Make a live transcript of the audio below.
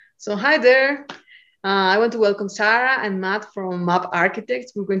So hi there. I want to welcome Sarah and Matt from MAP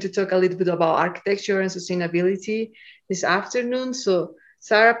Architects. We're going to talk a little bit about architecture and sustainability this afternoon. So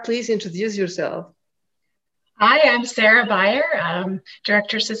Sarah, please introduce yourself. Hi, I'm Sarah Beyer,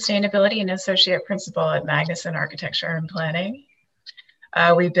 Director of Sustainability and Associate Principal at Magnuson Architecture and Planning.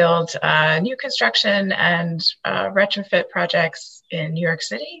 We build new construction and retrofit projects in New York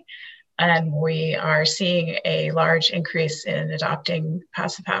City, and we are seeing a large increase in adopting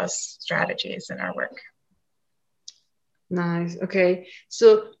Passive House strategies in our work. Nice. Okay.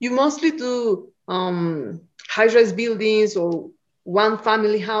 So you mostly do high-rise buildings or one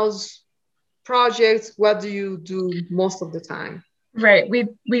family house projects. What do you do most of the time? Right.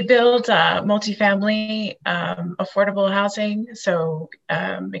 We build multifamily affordable housing. So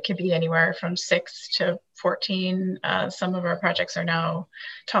it can be anywhere from 6 to 14. Some of our projects are now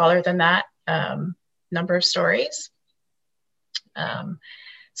taller than that number of stories.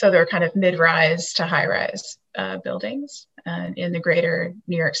 So they're kind of mid-rise to high-rise buildings in the greater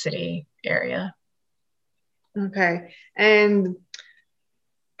New York City area. Okay. And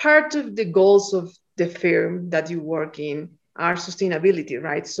part of the goals of the firm that you work in are sustainability,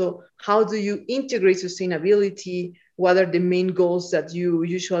 right? So how do you integrate sustainability? What are the main goals that you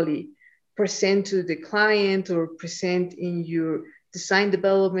usually present to the client or present in your design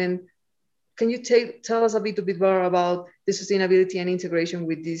development? Can you tell us a bit more about the sustainability and integration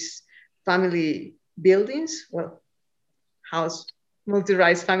with these family buildings? Well, house,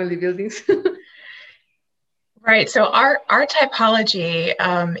 multi-rise family buildings. Right. So our typology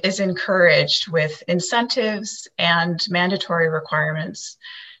is encouraged with incentives and mandatory requirements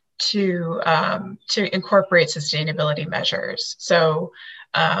to incorporate sustainability measures. So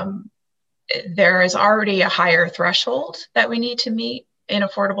there is already a higher threshold that we need to meet in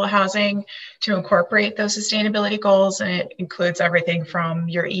affordable housing to incorporate those sustainability goals, and it includes everything from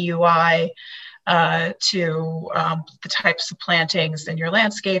your EUI to the types of plantings in your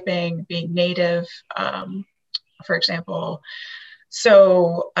landscaping, being native, for example.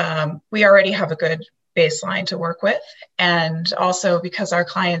 So we already have a good baseline to work with. And also because our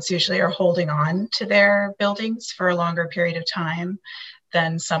clients usually are holding on to their buildings for a longer period of time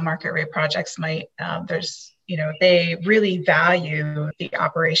than some market rate projects might, they really value the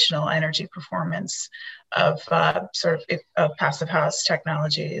operational energy performance of of passive house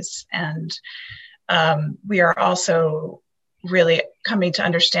technologies. And we are also really coming to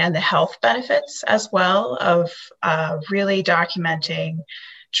understand the health benefits as well of really documenting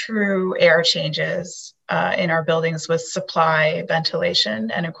true air changes in our buildings with supply,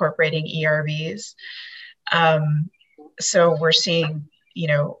 ventilation, and incorporating ERVs. So we're seeing,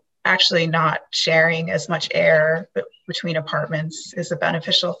 actually not sharing as much air between apartments is a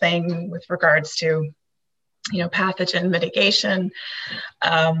beneficial thing with regards to, pathogen mitigation.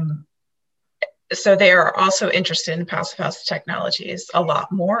 So they are also interested in passive house technologies a lot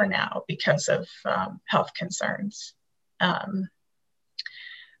more now because of health concerns.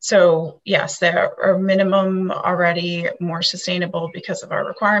 So yes, there are minimum already more sustainable because of our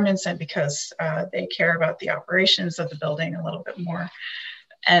requirements and because they care about the operations of the building a little bit more.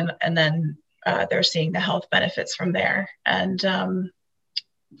 And then they're seeing the health benefits from there. And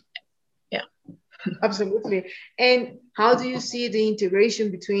yeah. Absolutely. And how do you see the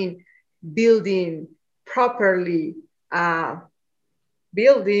integration between building properly,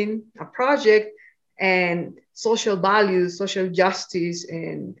 building a project and social values, social justice,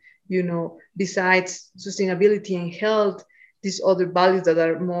 and, besides sustainability and health, these other values that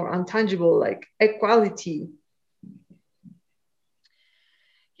are more intangible, like equality?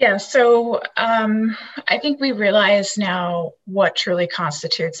 Yeah, so I think we realize now what truly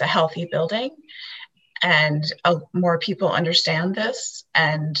constitutes a healthy building, and more people understand this,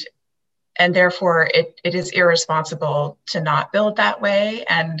 and therefore it is irresponsible to not build that way.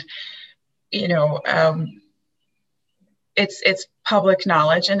 And it's public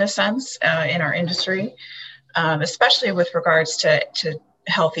knowledge in a sense in our industry, especially with regards to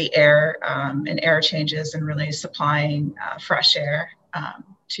healthy air and air changes and really supplying fresh air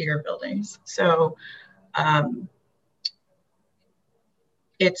to your buildings. So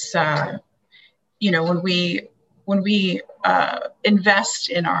it's when we invest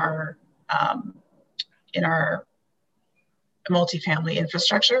in our multifamily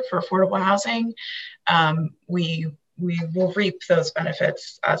infrastructure for affordable housing, we will reap those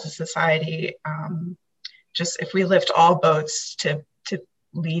benefits as a society. Just if we lift all boats to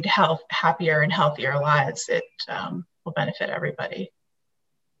lead happier and healthier lives, it will benefit everybody.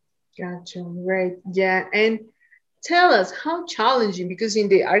 Gotcha. Right. Yeah. And tell us how challenging, because in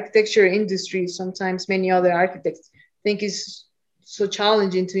the architecture industry, sometimes many other architects think it's so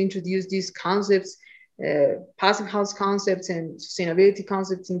challenging to introduce these concepts, passive house concepts and sustainability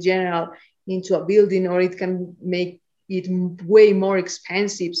concepts in general into a building, or it can make it way more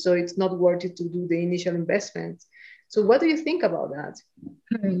expensive, so it's not worth it to do the initial investment. So what do you think about that?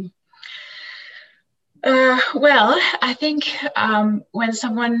 Well, I think when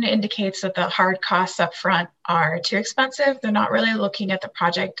someone indicates that the hard costs up front are too expensive, they're not really looking at the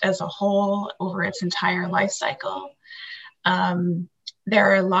project as a whole over its entire life cycle.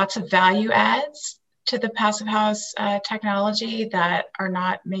 There are lots of value adds to the passive house technology that are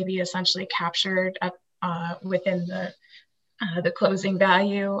not maybe essentially captured at, within the closing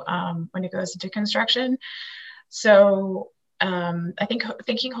value when it goes into construction. So I think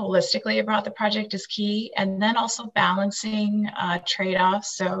thinking holistically about the project is key, and then also balancing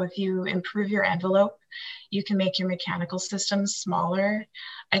trade-offs. So if you improve your envelope, you can make your mechanical systems smaller.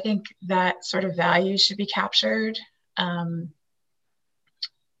 I think that sort of value should be captured. And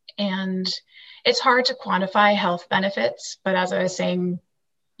it's hard to quantify health benefits, but as I was saying,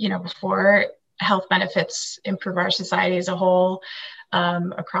 before, health benefits improve our society as a whole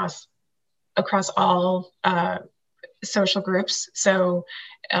across all social groups. So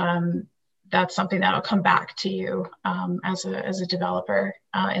that's something that'll come back to you as a developer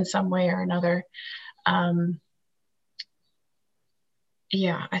in some way or another.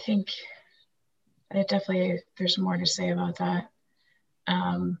 Yeah, I think there's more to say about that.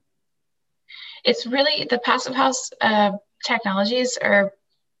 It's really, the passive house technologies are,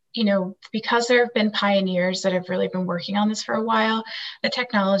 because there have been pioneers that have really been working on this for a while, the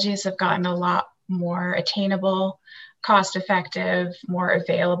technologies have gotten a lot more attainable, cost effective, more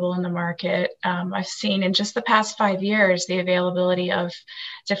available in the market. I've seen in just the past 5 years, the availability of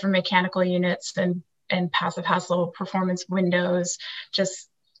different mechanical units and passive house level performance windows just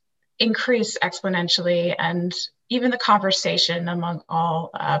increase exponentially. And even the conversation among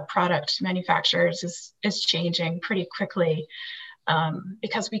all product manufacturers is changing pretty quickly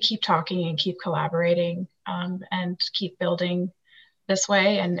because we keep talking and keep collaborating and keep building this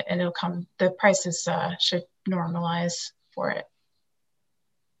way, and it'll come, the prices should normalize for it.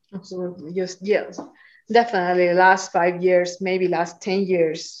 Absolutely. Yes, definitely. Last 5 years, maybe last 10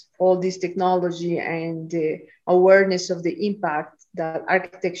 years, all this technology and the awareness of the impact that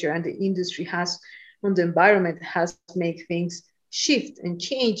architecture and the industry has on the environment has made things shift and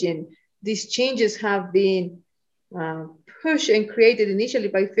change. And these changes have been pushed and created initially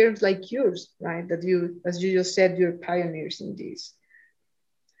by firms like yours, right? That you, as you just said, you're pioneers in this.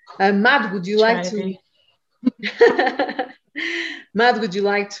 Matt, would you like to? Matt, would you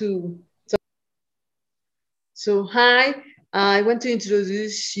like to? So hi, I want to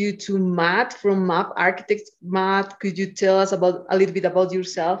introduce you to Matt from MAP Architects. Matt, could you tell us a little bit about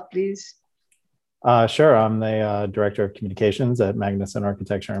yourself, please? Sure. I'm the Director of Communications at Magnuson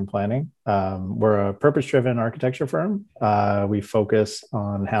Architecture and Planning. We're a purpose-driven architecture firm. We focus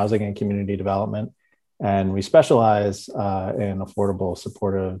on housing and community development, and we specialize in affordable,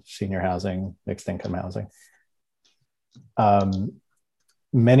 supportive senior housing, mixed income housing.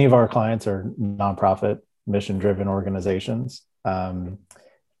 Many of our clients are nonprofit, mission-driven organizations, and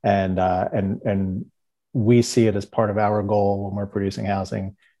we see it as part of our goal when we're producing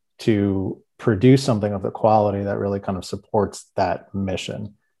housing to produce something of the quality that really kind of supports that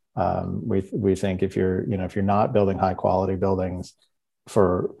mission. We think if you're not building high quality buildings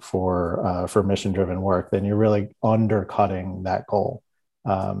for mission-driven work, then you're really undercutting that goal.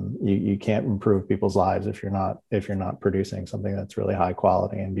 You can't improve people's lives if you're not producing something that's really high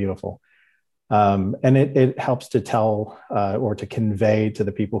quality and beautiful. And it helps to tell or to convey to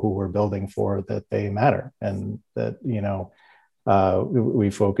the people who we're building for that they matter, and that we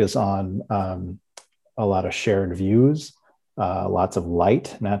focus on a lot of shared views, lots of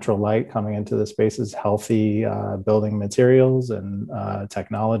light, natural light coming into the spaces, healthy building materials and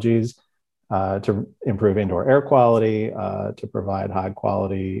technologies to improve indoor air quality, to provide high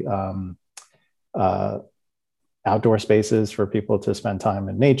quality outdoor spaces for people to spend time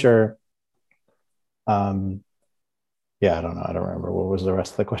in nature. Yeah, I don't know. I don't remember. What was the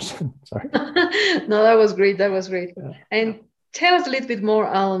rest of the question? Sorry. No, that was great. That was great. Yeah. And tell us a little bit more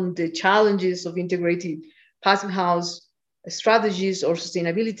on the challenges of integrating passive house strategies or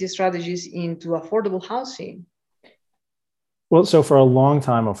sustainability strategies into affordable housing. Well, so for a long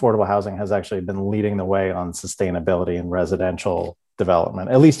time, affordable housing has actually been leading the way on sustainability in residential development,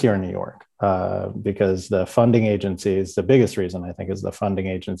 at least here in New York, because the funding agencies, the biggest reason I think is the funding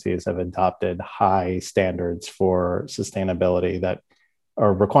agencies have adopted high standards for sustainability that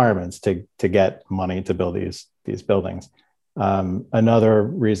are requirements to get money to build these buildings. Another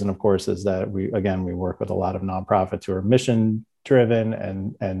reason, of course, is that we work with a lot of nonprofits who are mission driven,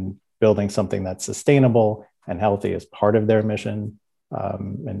 and building something that's sustainable and healthy is part of their mission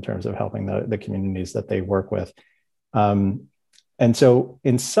in terms of helping the communities that they work with. And so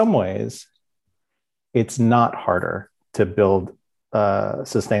in some ways, it's not harder to build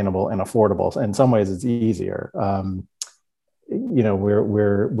sustainable and affordable. In some ways, it's easier.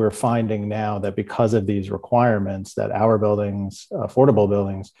 We're finding now that because of these requirements, that our buildings, affordable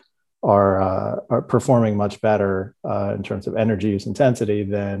buildings, are performing much better in terms of energy use intensity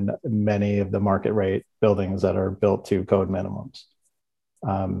than many of the market rate buildings that are built to code minimums.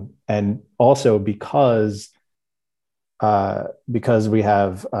 And also because we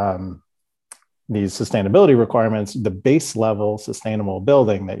have these sustainability requirements, the base level sustainable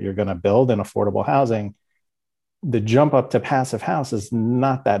building that you're going to build in affordable housing, the jump up to passive house is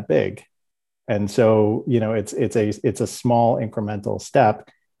not that big. And so, it's a small incremental step.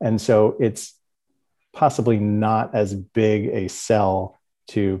 And so it's possibly not as big a sell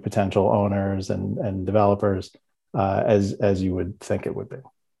to potential owners and developers as you would think it would be.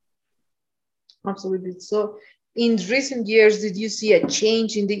 Absolutely. So in recent years, did you see a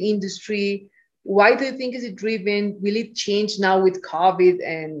change in the industry? Why do you think is it driven? Will it change now with COVID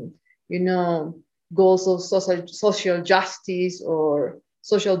and, goals of social justice or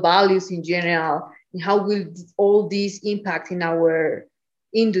social values in general? And how will all these impact in our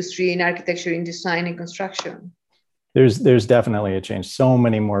industry, in architecture, in design and construction? There's definitely a change. So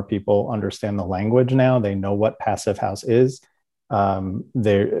many more people understand the language now. They know what passive house is.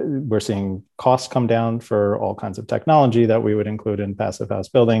 We're seeing costs come down for all kinds of technology that we would include in passive house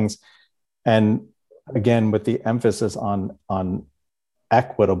buildings. And again, with the emphasis on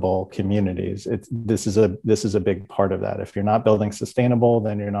equitable communities, this is a big part of that. If you're not building sustainable,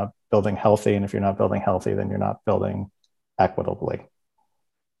 then you're not building healthy. And if you're not building healthy, then you're not building equitably.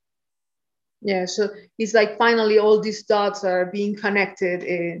 Yeah, so it's like finally all these dots are being connected,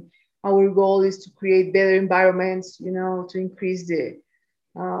 and our goal is to create better environments, to increase the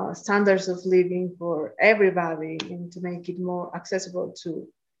standards of living for everybody and to make it more accessible to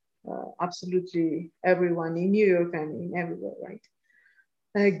absolutely everyone in New York and in everywhere, right?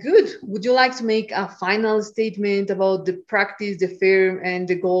 Good. Would you like to make a final statement about the practice, the firm, and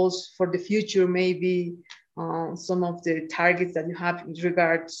the goals for the future, maybe some of the targets that you have in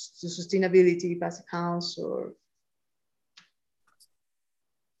regards to sustainability, passive house, or?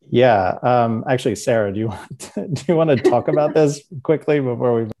 Yeah, actually, Sarah, do you want to talk about this quickly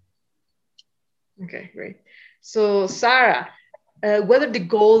before we? Okay, great. So, Sarah, what are the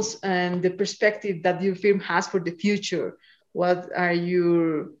goals and the perspective that your firm has for the future? What are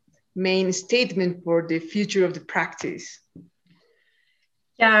your main statement for the future of the practice?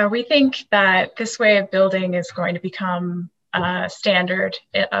 Yeah, we think that this way of building is going to become a standard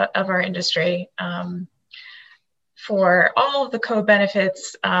of our industry for all of the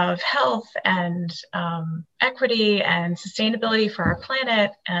co-benefits of health and equity and sustainability for our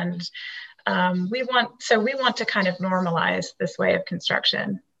planet. And we want to kind of normalize this way of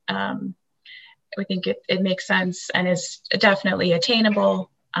construction. We think it makes sense and is definitely attainable.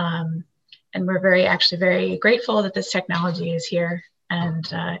 And we're very grateful that this technology is here. And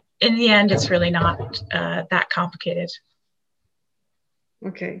in the end, it's really not that complicated.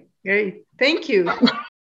 Okay, great. Thank you.